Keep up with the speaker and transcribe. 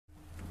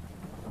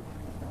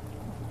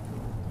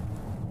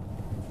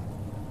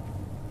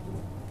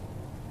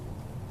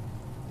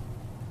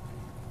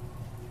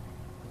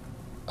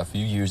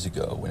few years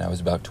ago, when I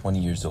was about 20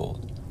 years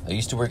old, I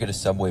used to work at a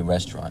Subway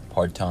restaurant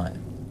part-time.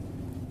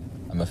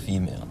 I'm a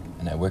female,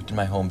 and I worked in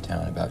my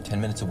hometown about 10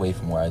 minutes away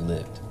from where I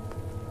lived.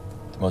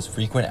 The most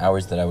frequent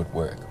hours that I would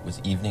work was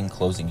evening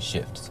closing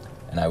shifts,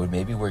 and I would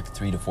maybe work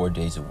 3 to 4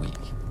 days a week.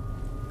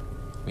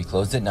 We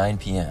closed at 9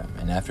 p.m.,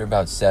 and after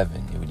about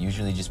 7, it would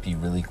usually just be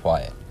really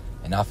quiet,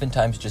 and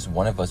oftentimes just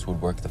one of us would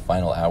work the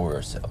final hour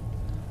or so.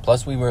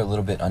 Plus, we were a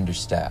little bit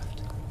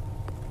understaffed.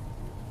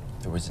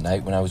 There was a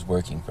night when I was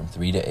working from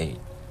 3 to 8,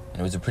 and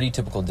it was a pretty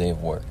typical day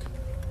of work.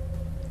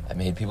 I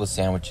made people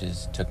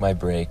sandwiches, took my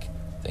break,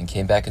 then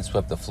came back and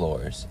swept the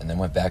floors, and then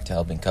went back to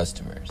helping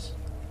customers.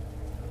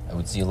 I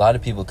would see a lot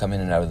of people come in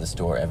and out of the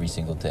store every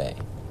single day.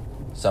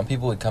 Some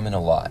people would come in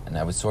a lot, and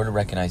I would sort of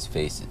recognize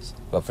faces,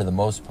 but for the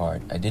most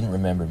part, I didn't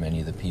remember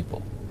many of the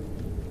people.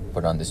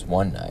 But on this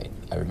one night,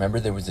 I remember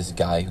there was this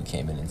guy who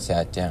came in and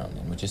sat down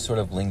and was just sort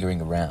of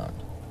lingering around.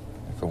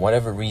 And for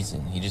whatever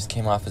reason, he just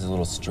came off as a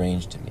little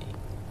strange to me.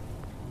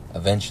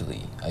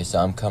 Eventually, I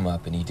saw him come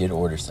up and he did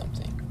order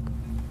something.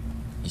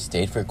 He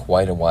stayed for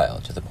quite a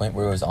while, to the point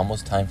where it was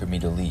almost time for me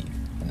to leave,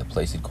 and the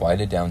place had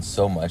quieted down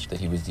so much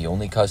that he was the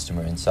only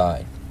customer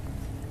inside.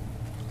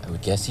 I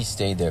would guess he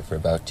stayed there for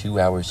about 2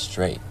 hours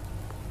straight.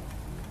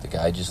 The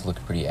guy just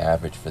looked pretty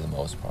average for the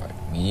most part,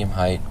 medium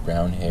height,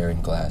 brown hair,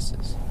 and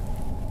glasses.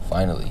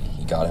 Finally,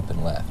 he got up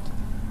and left.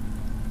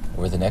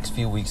 Over the next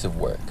few weeks of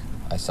work,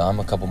 I saw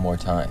him a couple more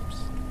times.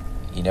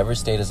 He never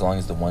stayed as long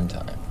as the one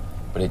time,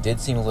 but it did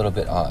seem a little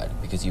bit odd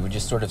because he would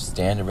just sort of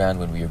stand around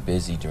when we were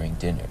busy during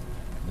dinner.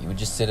 He would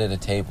just sit at a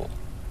table.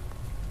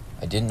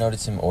 I didn't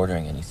notice him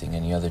ordering anything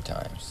any other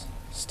times.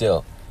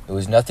 Still, it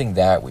was nothing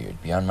that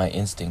weird beyond my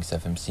instincts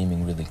of him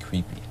seeming really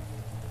creepy.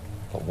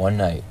 But one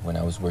night, when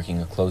I was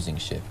working a closing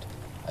shift,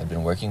 I'd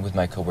been working with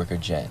my coworker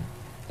Jen,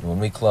 and when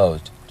we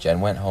closed, Jen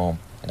went home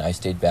and I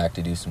stayed back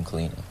to do some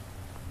cleaning.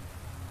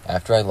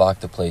 After I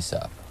locked the place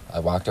up, I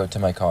walked out to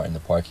my car in the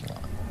parking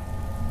lot.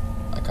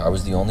 My car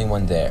was the only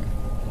one there,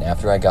 and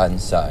after I got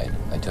inside,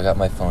 I took out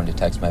my phone to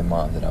text my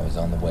mom that I was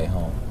on the way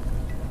home.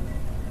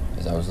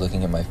 As I was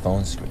looking at my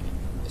phone screen,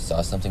 I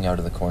saw something out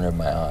of the corner of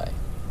my eye.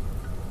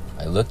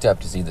 I looked up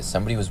to see that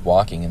somebody was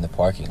walking in the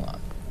parking lot.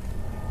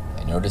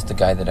 I noticed the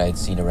guy that I had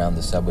seen around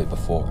the subway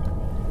before.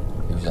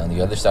 He was on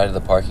the other side of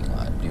the parking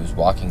lot, but he was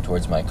walking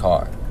towards my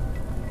car.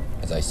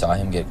 As I saw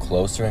him get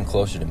closer and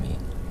closer to me,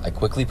 I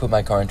quickly put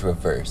my car into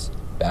reverse,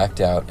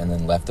 backed out, and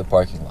then left the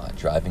parking lot,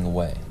 driving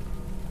away.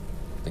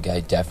 The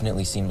guy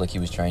definitely seemed like he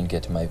was trying to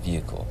get to my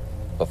vehicle,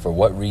 but for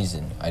what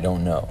reason, I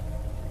don't know.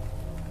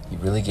 He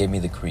really gave me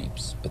the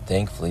creeps, but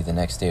thankfully the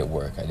next day at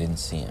work I didn't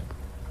see him.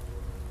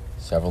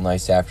 Several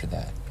nights after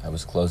that, I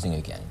was closing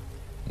again,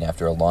 and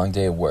after a long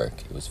day of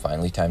work, it was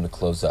finally time to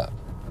close up.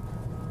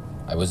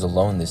 I was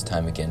alone this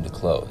time again to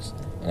close,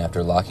 and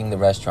after locking the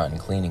restaurant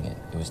and cleaning it,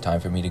 it was time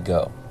for me to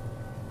go.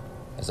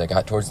 As I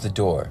got towards the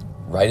door,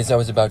 right as I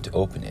was about to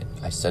open it,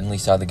 I suddenly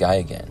saw the guy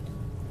again.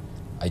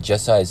 I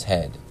just saw his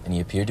head, and he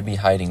appeared to be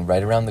hiding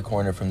right around the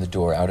corner from the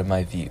door out of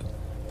my view,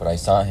 but I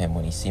saw him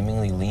when he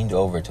seemingly leaned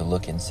over to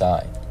look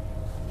inside.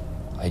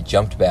 I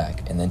jumped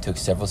back and then took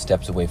several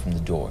steps away from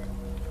the door.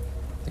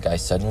 The guy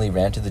suddenly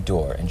ran to the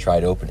door and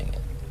tried opening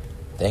it.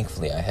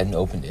 Thankfully, I hadn't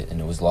opened it and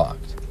it was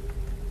locked.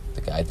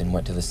 The guy then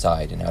went to the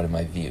side and out of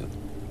my view.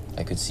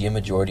 I could see a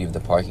majority of the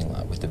parking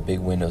lot with the big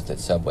windows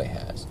that Subway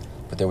has,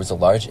 but there was a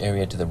large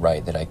area to the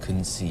right that I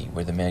couldn't see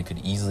where the man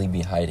could easily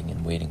be hiding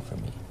and waiting for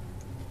me.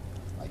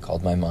 I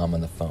called my mom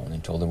on the phone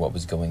and told her what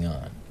was going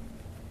on.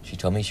 She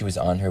told me she was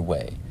on her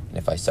way, and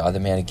if I saw the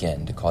man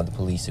again, to call the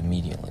police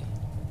immediately.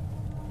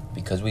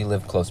 Because we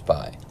lived close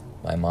by,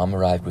 my mom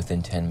arrived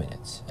within 10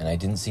 minutes, and I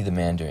didn't see the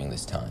man during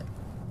this time.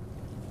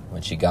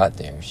 When she got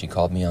there, she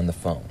called me on the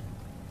phone.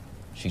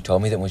 She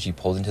told me that when she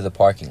pulled into the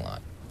parking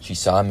lot, she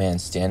saw a man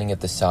standing at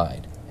the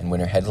side, and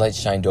when her headlights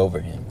shined over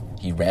him,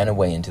 he ran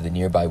away into the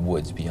nearby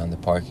woods beyond the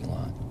parking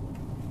lot.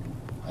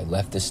 I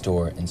left the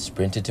store and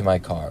sprinted to my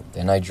car,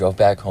 then I drove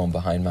back home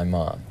behind my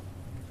mom.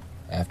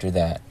 After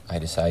that, I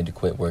decided to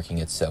quit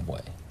working at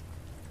Subway.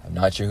 I'm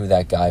not sure who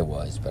that guy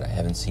was, but I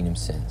haven't seen him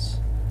since.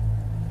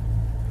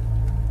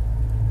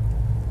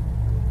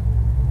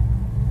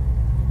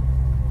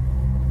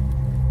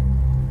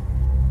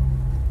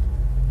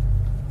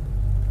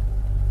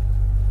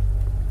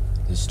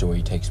 This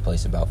story takes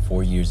place about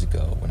 4 years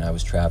ago when I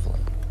was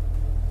traveling.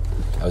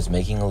 I was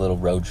making a little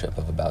road trip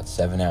of about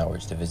 7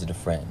 hours to visit a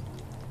friend.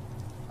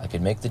 I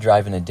could make the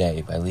drive in a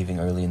day by leaving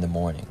early in the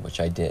morning, which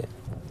I did.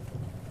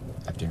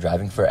 After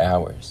driving for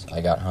hours,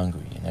 I got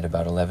hungry, and at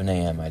about 11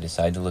 a.m. I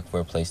decided to look for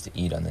a place to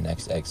eat on the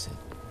next exit.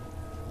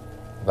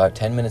 About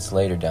 10 minutes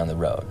later down the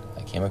road,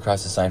 I came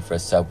across a sign for a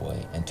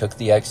Subway and took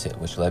the exit,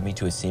 which led me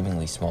to a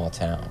seemingly small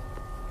town.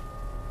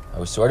 I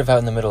was sort of out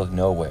in the middle of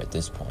nowhere at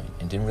this point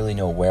and didn't really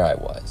know where I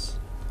was.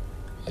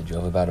 I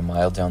drove about a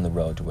mile down the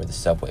road to where the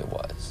Subway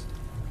was.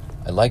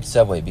 I liked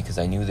Subway because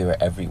I knew they were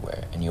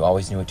everywhere and you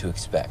always knew what to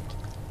expect.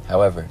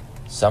 However,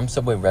 some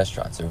Subway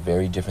restaurants are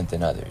very different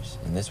than others,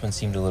 and this one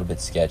seemed a little bit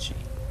sketchy.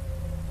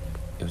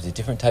 It was a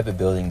different type of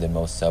building than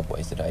most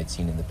Subways that I had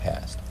seen in the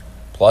past.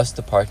 Plus,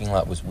 the parking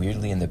lot was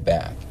weirdly in the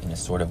back, in a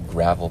sort of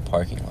gravel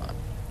parking lot.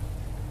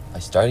 I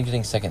started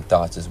getting second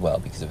thoughts as well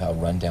because of how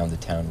run down the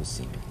town was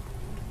seeming.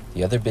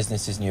 The other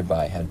businesses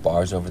nearby had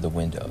bars over the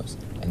windows,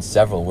 and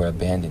several were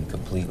abandoned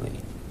completely.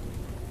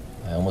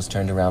 I almost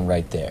turned around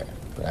right there,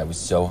 but I was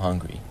so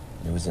hungry,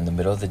 and it was in the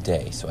middle of the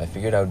day, so I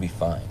figured I would be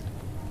fine.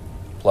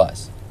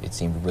 Plus, it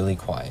seemed really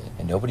quiet,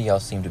 and nobody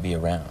else seemed to be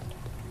around.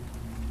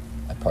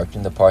 I parked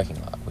in the parking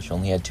lot, which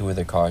only had 2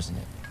 other cars in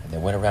it, and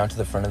then went around to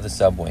the front of the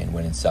subway and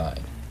went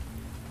inside.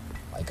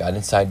 I got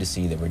inside to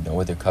see there were no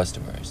other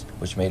customers,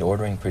 which made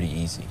ordering pretty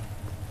easy.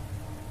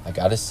 I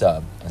got a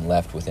sub and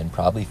left within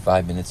probably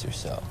 5 minutes or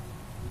so.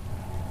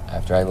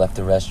 After I left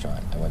the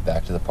restaurant, I went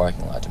back to the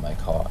parking lot to my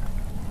car.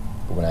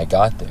 But when I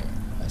got there,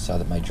 I saw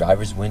that my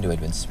driver's window had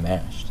been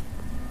smashed.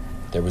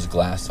 There was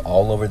glass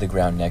all over the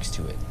ground next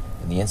to it,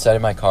 and the inside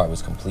of my car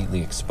was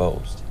completely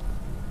exposed.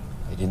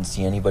 I didn't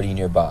see anybody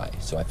nearby,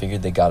 so I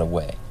figured they got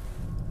away.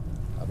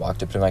 I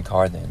walked up to my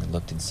car then and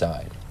looked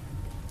inside.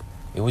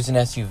 It was an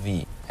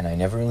SUV, and I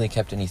never really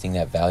kept anything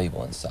that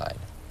valuable inside.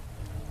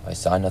 I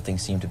saw nothing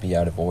seemed to be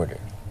out of order,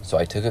 so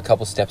I took a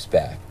couple steps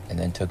back and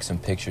then took some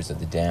pictures of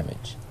the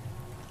damage.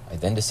 I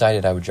then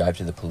decided I would drive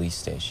to the police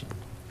station.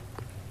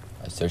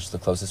 I searched the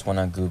closest one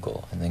on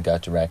Google and then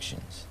got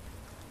directions.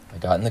 I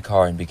got in the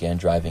car and began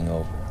driving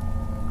over,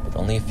 but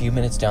only a few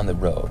minutes down the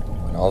road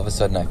when all of a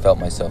sudden I felt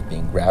myself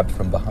being grabbed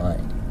from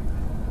behind.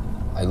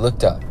 I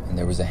looked up and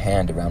there was a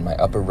hand around my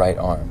upper right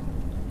arm.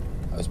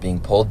 I was being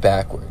pulled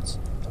backwards,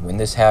 and when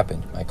this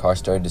happened, my car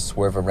started to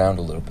swerve around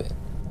a little bit.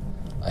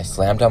 I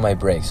slammed on my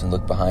brakes and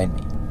looked behind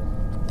me.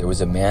 There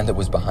was a man that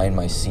was behind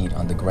my seat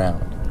on the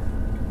ground.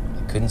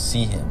 I couldn't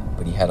see him,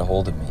 but he had a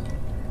hold of me.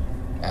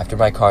 After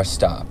my car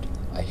stopped,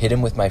 I hit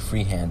him with my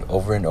free hand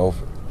over and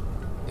over.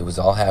 It was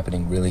all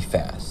happening really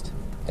fast,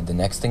 and the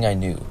next thing I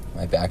knew,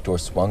 my back door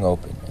swung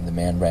open and the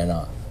man ran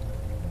off.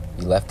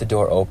 He left the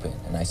door open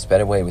and I sped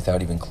away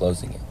without even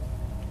closing it.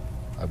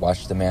 I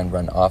watched the man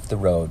run off the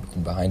road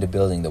and behind a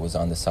building that was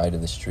on the side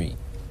of the street.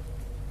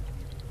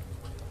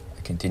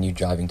 I continued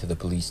driving to the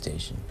police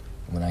station,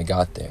 and when I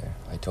got there,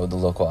 I told the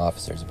local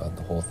officers about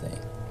the whole thing.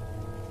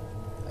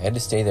 I had to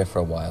stay there for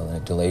a while and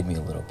it delayed me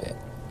a little bit,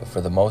 but for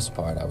the most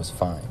part I was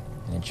fine,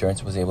 and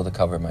insurance was able to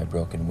cover my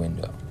broken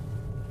window.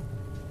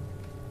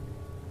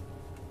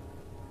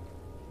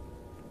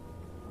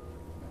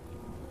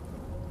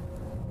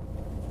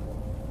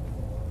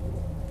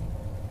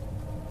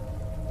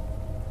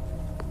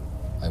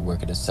 I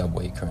work at a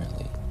Subway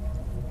currently.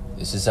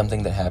 This is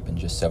something that happened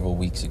just several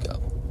weeks ago.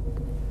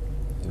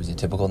 It was a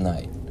typical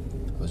night.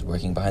 I was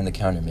working behind the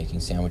counter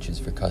making sandwiches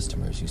for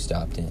customers who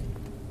stopped in.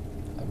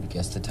 I would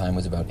guess the time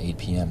was about 8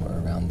 p.m.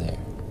 or around there.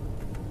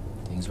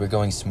 Things were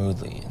going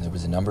smoothly, and there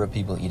was a number of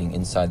people eating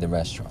inside the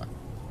restaurant.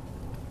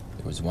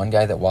 There was one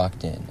guy that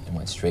walked in and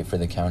went straight for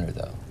the counter,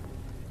 though.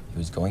 He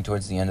was going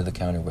towards the end of the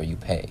counter where you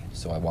pay,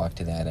 so I walked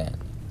to that end.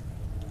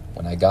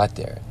 When I got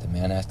there, the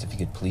man asked if he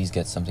could please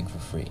get something for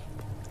free.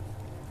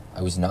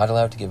 I was not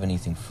allowed to give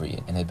anything free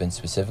and had been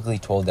specifically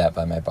told that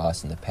by my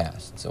boss in the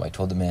past, so I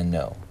told the man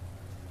no.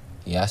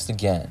 He asked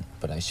again,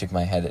 but I shook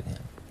my head at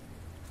him.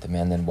 The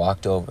man then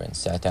walked over and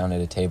sat down at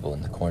a table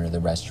in the corner of the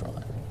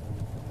restaurant.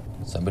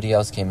 Somebody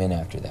else came in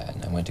after that,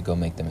 and I went to go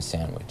make them a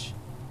sandwich.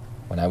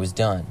 When I was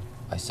done,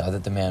 I saw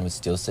that the man was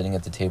still sitting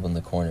at the table in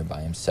the corner by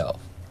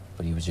himself,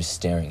 but he was just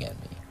staring at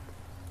me.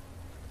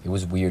 It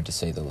was weird to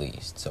say the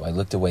least, so I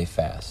looked away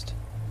fast.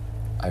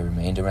 I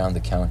remained around the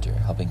counter,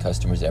 helping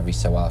customers every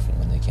so often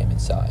when they came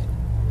inside.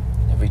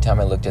 And every time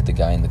I looked at the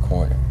guy in the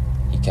corner,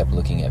 he kept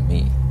looking at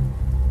me.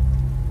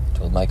 I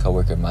told my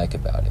coworker Mike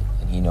about it,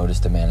 and he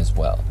noticed the man as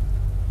well.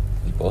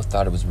 We both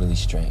thought it was really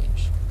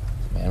strange.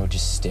 The man would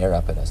just stare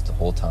up at us the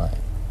whole time.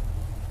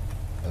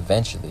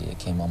 Eventually, it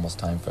came almost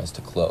time for us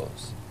to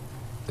close.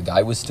 The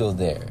guy was still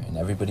there, and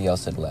everybody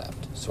else had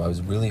left, so I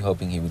was really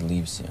hoping he would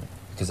leave soon,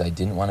 because I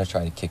didn't want to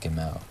try to kick him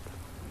out.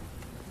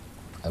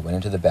 I went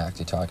into the back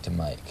to talk to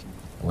Mike,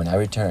 and when I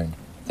returned,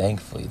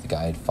 thankfully, the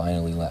guy had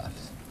finally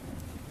left.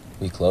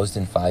 We closed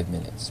in 5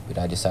 minutes, but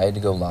I decided to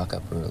go lock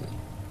up early.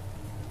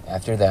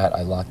 After that,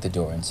 I locked the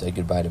door and said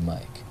goodbye to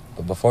Mike,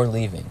 but before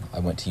leaving, I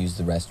went to use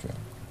the restroom.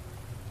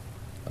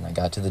 When I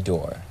got to the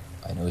door,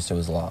 I noticed it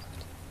was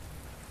locked.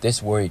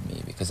 This worried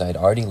me because I had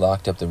already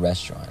locked up the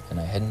restaurant and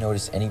I hadn't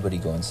noticed anybody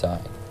go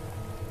inside.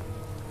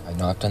 I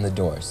knocked on the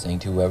door, saying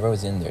to whoever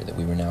was in there that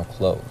we were now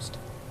closed,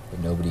 but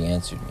nobody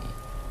answered me.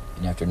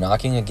 And after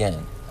knocking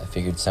again, I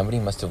figured somebody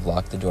must have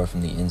locked the door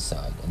from the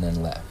inside and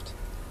then left.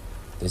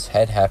 This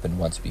had happened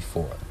once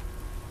before.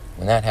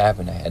 When that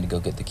happened, I had to go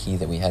get the key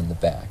that we had in the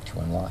back to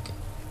unlock it.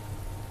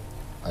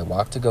 I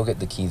walked to go get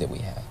the key that we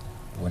had.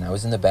 When I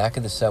was in the back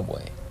of the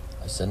subway,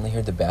 I suddenly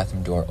heard the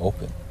bathroom door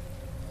open.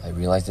 I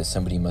realized that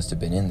somebody must have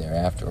been in there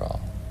after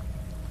all.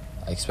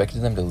 I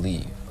expected them to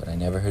leave, but I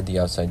never heard the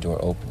outside door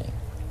opening.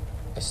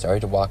 I started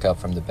to walk out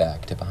from the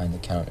back to behind the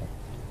counter,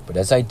 but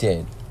as I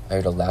did, I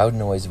heard a loud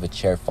noise of a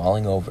chair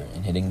falling over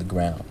and hitting the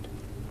ground.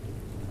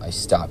 I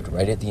stopped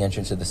right at the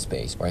entrance of the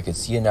space where I could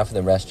see enough of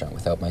the restaurant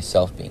without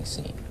myself being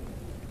seen.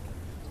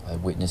 I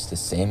witnessed the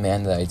same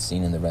man that I had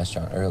seen in the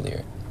restaurant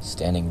earlier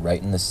standing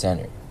right in the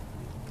center.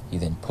 He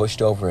then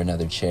pushed over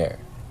another chair.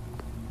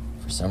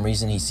 For some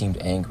reason, he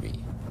seemed angry.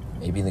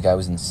 Maybe the guy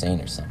was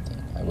insane or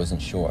something. I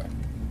wasn't sure.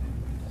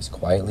 As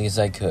quietly as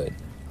I could,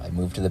 I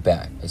moved to the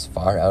back, as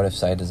far out of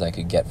sight as I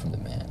could get from the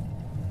man.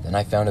 Then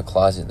I found a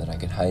closet that I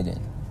could hide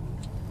in.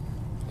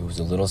 It was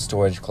a little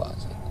storage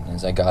closet, and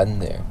as I got in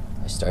there,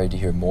 I started to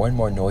hear more and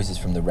more noises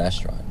from the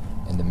restaurant,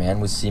 and the man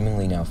was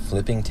seemingly now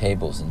flipping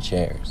tables and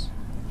chairs.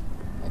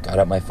 I got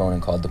out my phone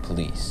and called the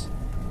police.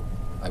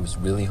 I was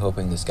really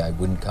hoping this guy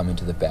wouldn't come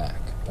into the back,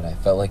 but I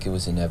felt like it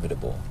was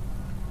inevitable.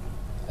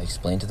 I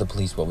explained to the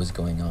police what was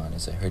going on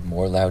as I heard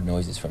more loud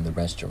noises from the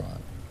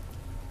restaurant.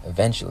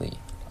 Eventually,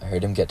 I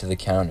heard him get to the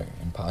counter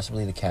and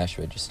possibly the cash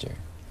register.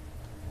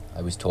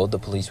 I was told the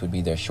police would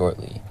be there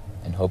shortly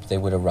and hoped they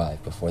would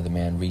arrive before the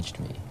man reached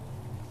me.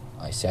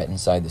 I sat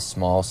inside the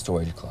small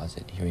storage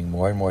closet, hearing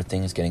more and more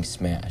things getting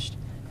smashed,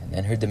 and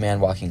then heard the man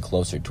walking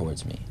closer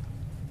towards me.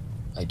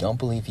 I don't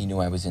believe he knew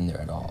I was in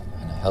there at all,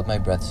 and I held my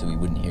breath so he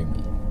wouldn't hear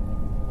me.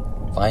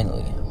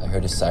 Finally, I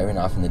heard a siren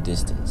off in the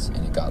distance,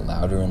 and it got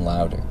louder and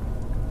louder.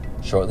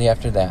 Shortly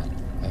after that,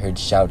 I heard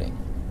shouting.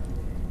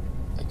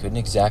 I couldn't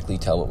exactly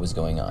tell what was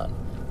going on,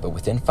 but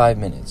within 5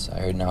 minutes, I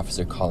heard an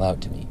officer call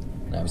out to me,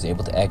 and I was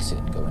able to exit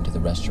and go into the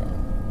restaurant.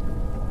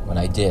 When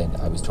I did,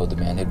 I was told the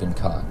man had been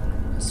caught,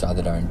 and saw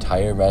that our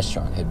entire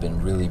restaurant had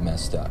been really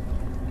messed up.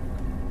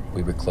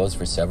 We were closed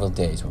for several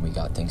days when we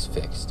got things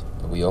fixed,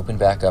 but we opened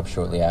back up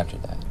shortly after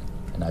that,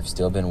 and I've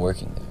still been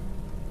working there.